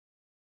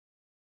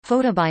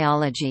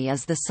Photobiology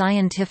is the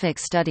scientific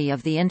study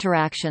of the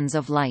interactions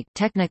of light,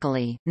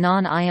 technically,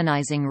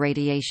 non-ionizing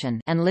radiation,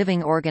 and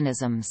living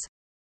organisms.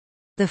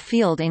 The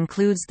field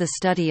includes the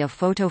study of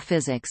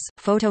photophysics,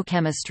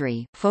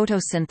 photochemistry,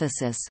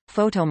 photosynthesis,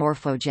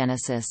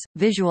 photomorphogenesis,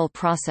 visual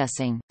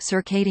processing,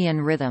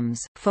 circadian rhythms,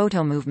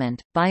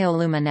 photomovement,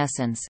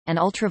 bioluminescence, and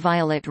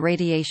ultraviolet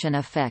radiation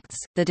effects.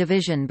 The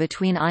division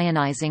between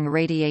ionizing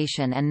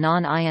radiation and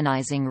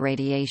non-ionizing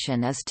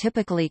radiation is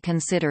typically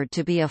considered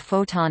to be a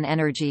photon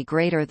energy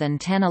greater than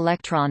 10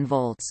 electron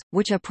volts,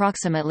 which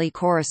approximately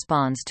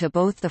corresponds to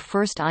both the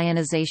first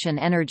ionization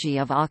energy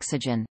of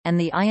oxygen and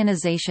the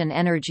ionization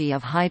energy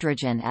of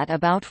hydrogen at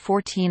about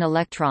 14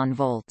 electron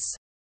volts.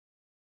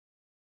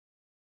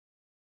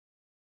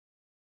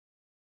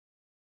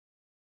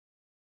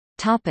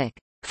 Topic: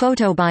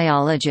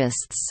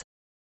 Photobiologists.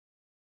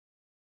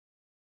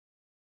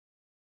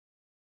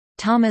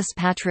 Thomas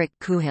Patrick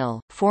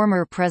Kuhil,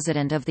 former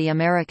president of the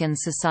American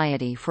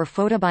Society for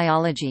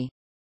Photobiology.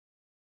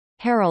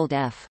 Harold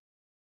F.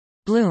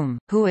 Bloom,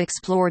 who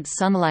explored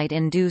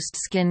sunlight-induced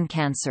skin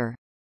cancer.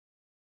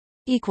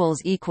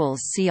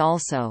 See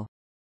also